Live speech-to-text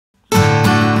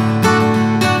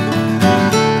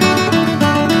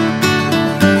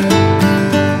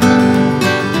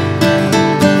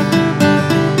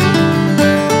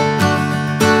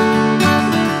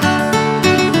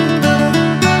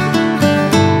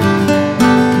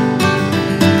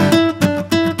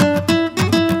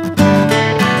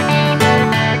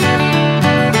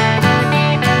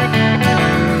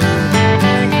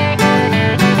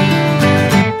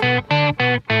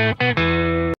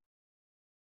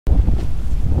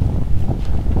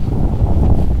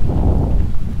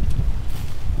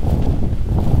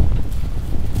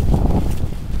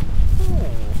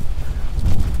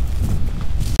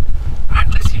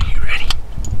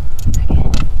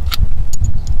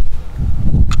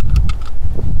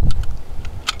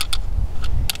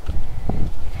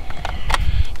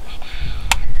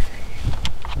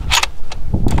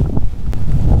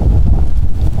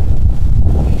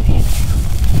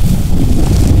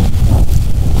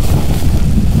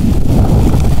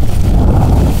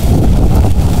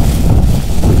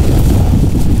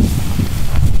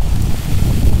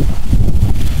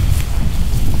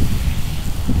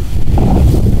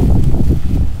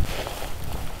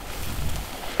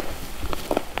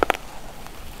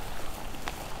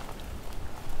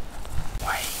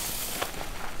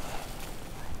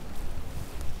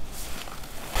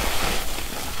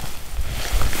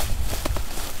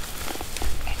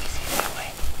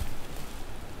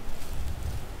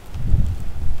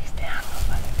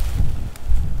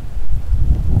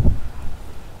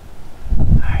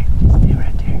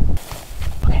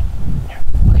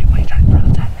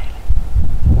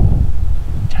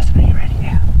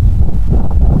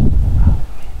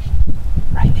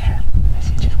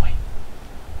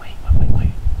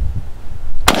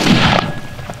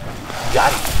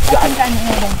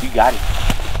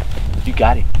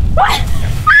got him.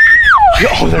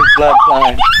 Oh, there's blood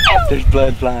flying. There's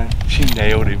blood flying. She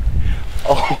nailed him.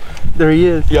 Oh, there he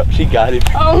is. Yep, she got him.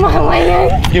 Oh my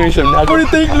land. Give me some nuggets. What do you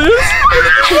think, Liz?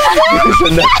 Give me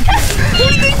some nuggets.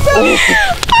 What do you think,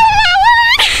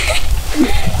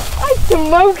 I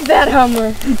smoked that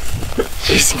Hummer.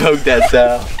 She smoked that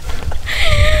sow.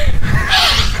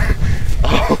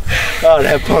 Oh,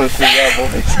 that pumped me up,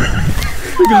 boys.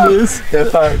 Look at this.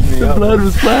 That fired me up. The blood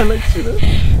was flying like shit.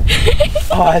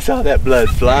 Oh, I saw that blood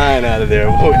flying out of there,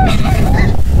 boy.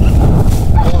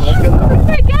 Oh,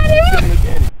 I got him.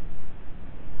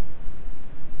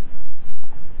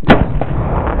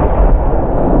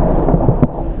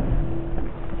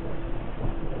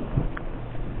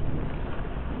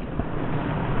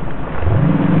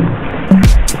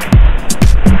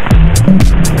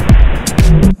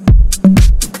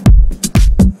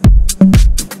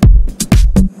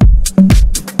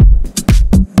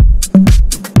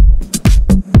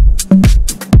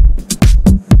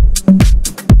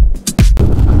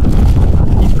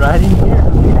 Right in here.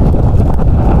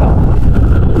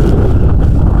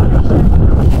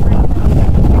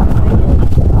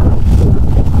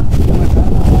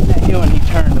 That hill and he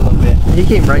turned a little bit. He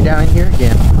came right down in here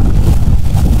again.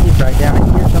 He's right down in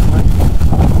here somewhere.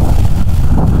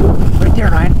 Right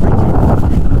there, Ryan.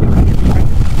 Right there.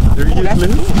 There he is,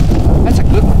 Liz. That's a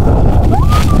good one.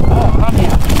 Oh, I'm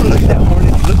here. Look at that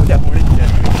hornet. Look at that hornet.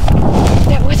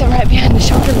 That wasn't right behind the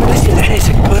shoulder, but I see That is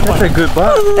a good one. That's a good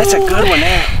buck. That's a good one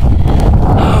there.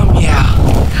 Yeah.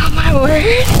 Oh my word.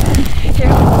 Here.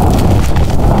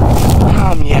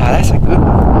 Yeah, that's a good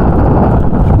one.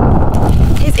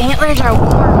 His antlers are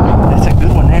warm. That's a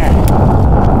good one there.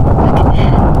 Look at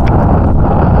that.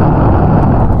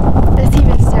 Let's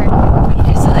even start.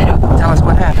 Just a little. Tell us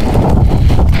what happened.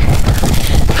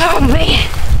 Oh man.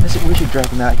 We should drag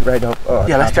him out right up.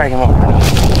 Yeah, let's drag him over.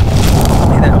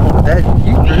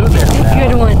 You drew that. That's a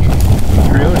good one. You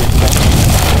drew it.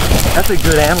 That's a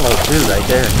good antelope too, right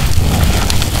there.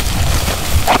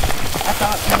 I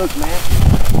thought he looked mad.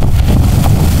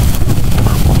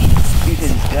 He's in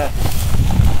his gut.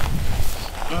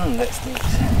 That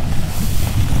stinks.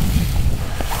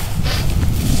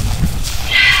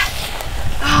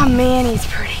 Oh man, he's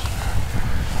pretty.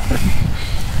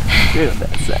 Good,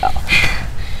 that's out.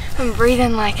 I'm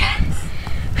breathing like a.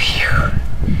 Whew.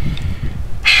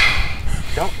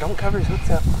 Don't cover his hooks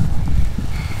up.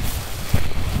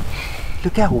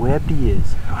 Look how webbed he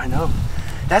is. Oh, I know.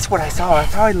 That's what I saw. I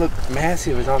thought he looked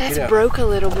massive as all That's get out. broke a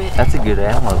little bit. That's a good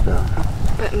antelope though.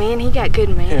 But man, he got good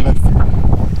Here, man. let's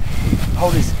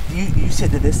hold his. You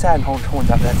sit to this side and hold his horns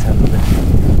out that side a little bit.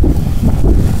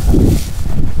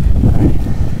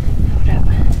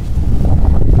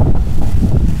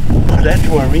 Alright. That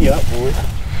tore me up, boys.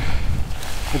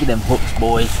 Look at them hooks,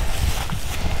 boys.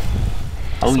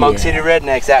 Oh, Smoke yeah. City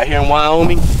Rednecks out here in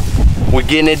Wyoming. We're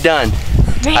getting it done.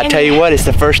 Man, I tell you what, it's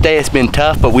the first day. It's been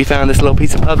tough, but we found this little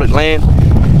piece of public land.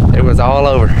 It was all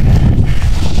over.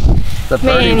 The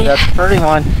birdie, Man, that's the birdie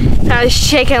one. I was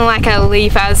shaking like a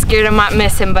leaf. I was scared I might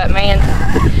miss him, but man,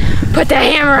 put the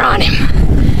hammer on him.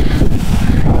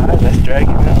 All right, let's drag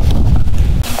him out.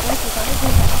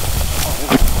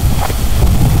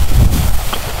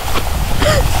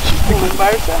 She's pulling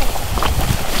by herself.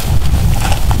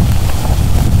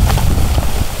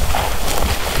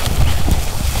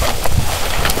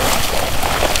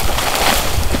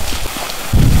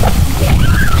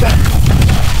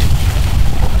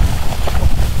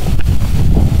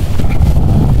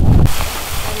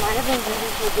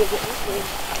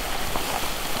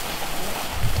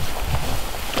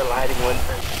 The lighting one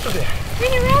first. Look at that.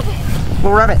 Bring a rabbit.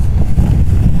 We'll rub it.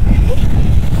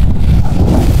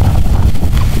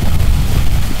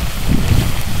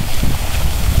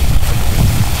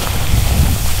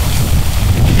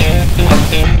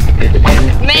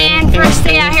 Man, first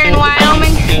day out here in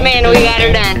Wyoming, man, we got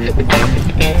her done.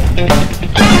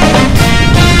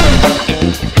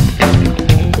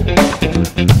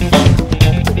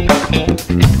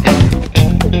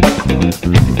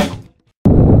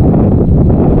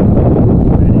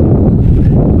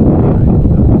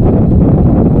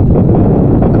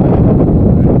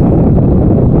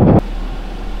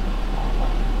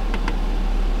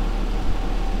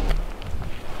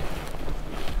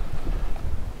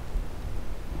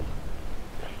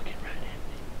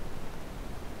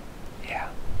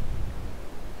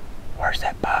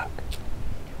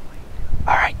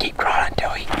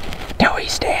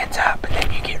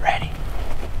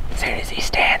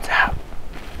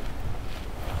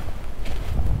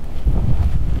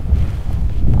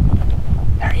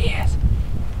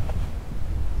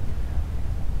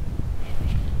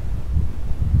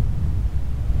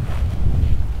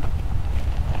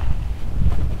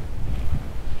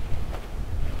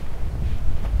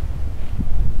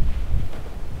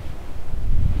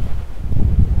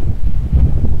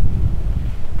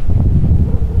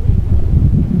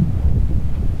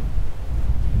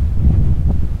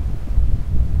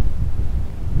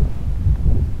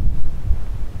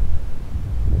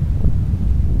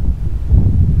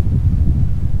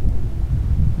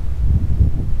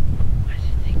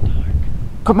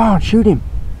 Come on, shoot him.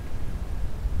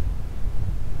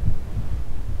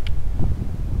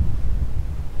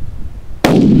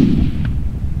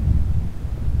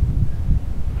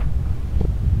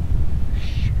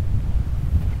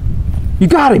 You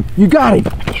got him! You got him!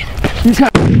 You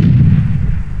got him!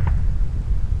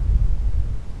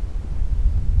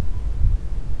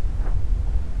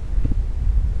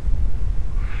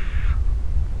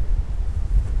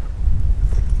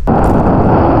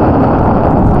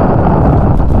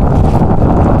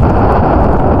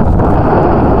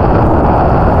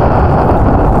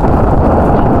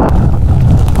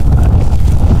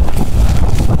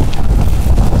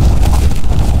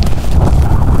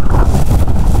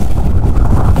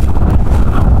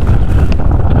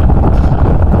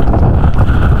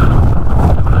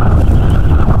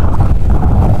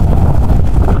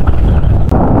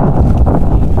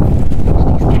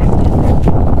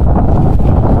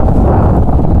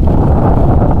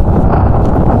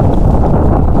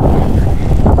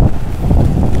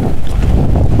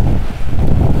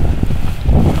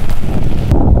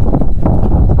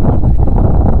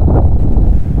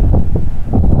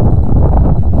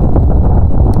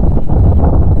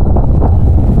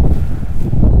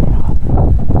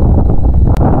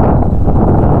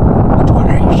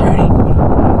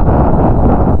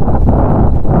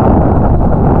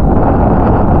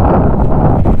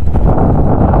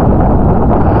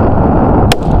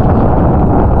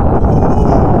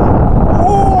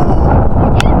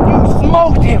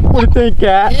 What do you think,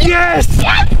 Cat? Yes!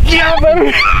 Yes! Yeah,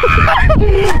 baby!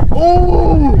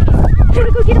 Oh! I'm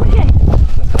gonna go get him again.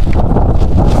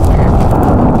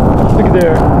 Look at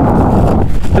there.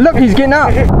 Look, he's getting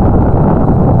up.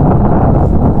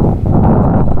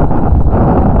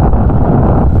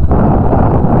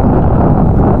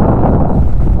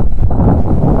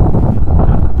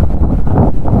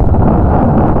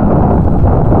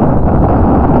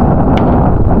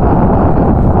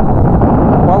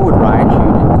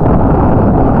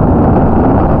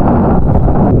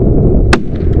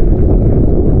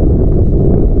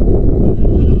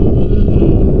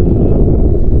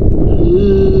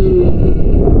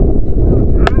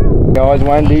 I always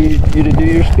wanted you to do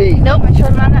your speech. Nope, I showed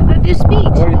him not to do speech.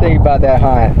 What do you think about that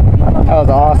hunt? That was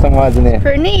awesome, wasn't it?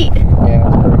 Pretty neat. Yeah, it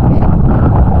was pretty neat.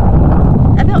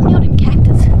 I felt nailed in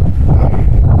cactus.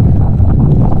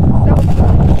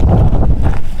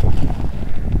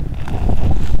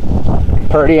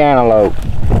 Pretty antelope.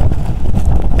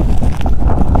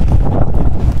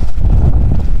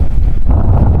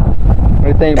 What do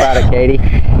you think about it, Katie?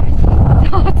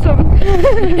 Awesome.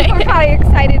 I'm probably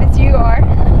excited as you are.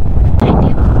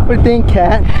 What do you think,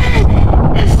 Cat?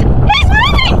 He's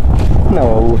moving!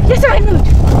 No. Yes, I moved.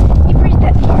 He breathed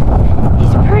that deer.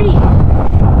 He's pretty.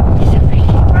 He's so pretty.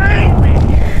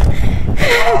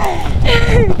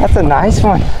 That's a nice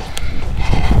one.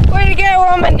 Way to go,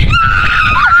 woman.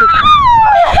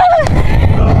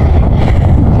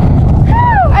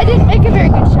 I didn't make a very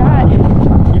good shot.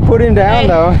 You put him down,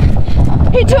 though.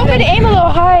 He told me to aim a little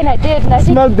high, and I did. And I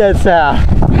think Smoke that sound.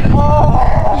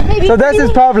 maybe So this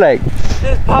is public.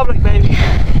 This is public, baby.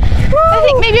 I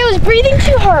think maybe I was breathing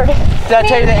too hard. Did I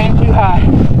tell you to aim too high?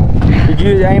 Did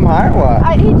you aim high or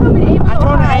what? He told me to aim a I little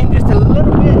told her to high. aim just a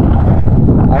little bit.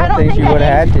 I don't think she would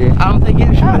have had to. I don't think it I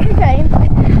don't should. think I aimed.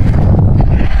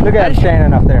 Look at him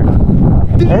standing up there.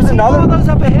 There's another. Those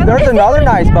up ahead. There's another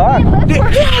nice buck.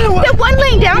 The one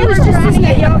laying down was just to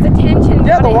get y'all's attention.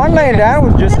 Yeah, the one laying down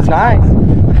was just as nice.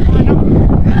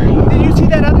 Did you see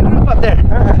that other group up there?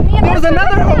 There was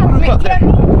another whole group up there.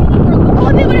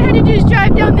 All they would have had to do is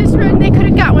drive down this road and they could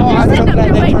have got one. Oh, They're I'm so sitting up glad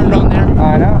there they waiting. turned on there.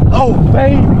 I know. Oh,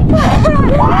 baby.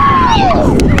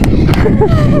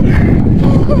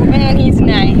 Man, he's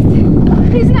nice.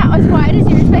 He's not as wide as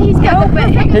yours, but he's got the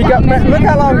perfect. He got. Look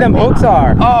how long them hooks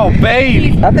are. Oh,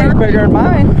 baby. That thing's bigger than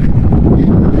mine.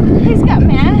 He's got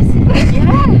mass.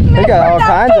 Yeah. He got all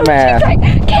kinds of mass. She's like,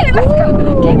 Katie, let's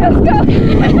go. Katie, let's go.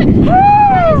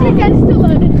 Your gun's still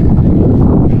loaded.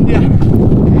 Yeah.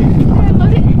 Can I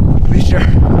load it? Be sure.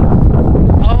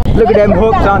 Look at them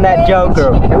hooks on that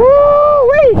joker.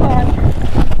 Woo-wee.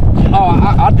 Oh,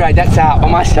 I'll drag that side by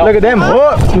myself. Look at them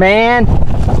hooks, man.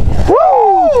 Woo!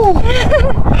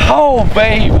 Oh,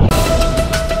 baby.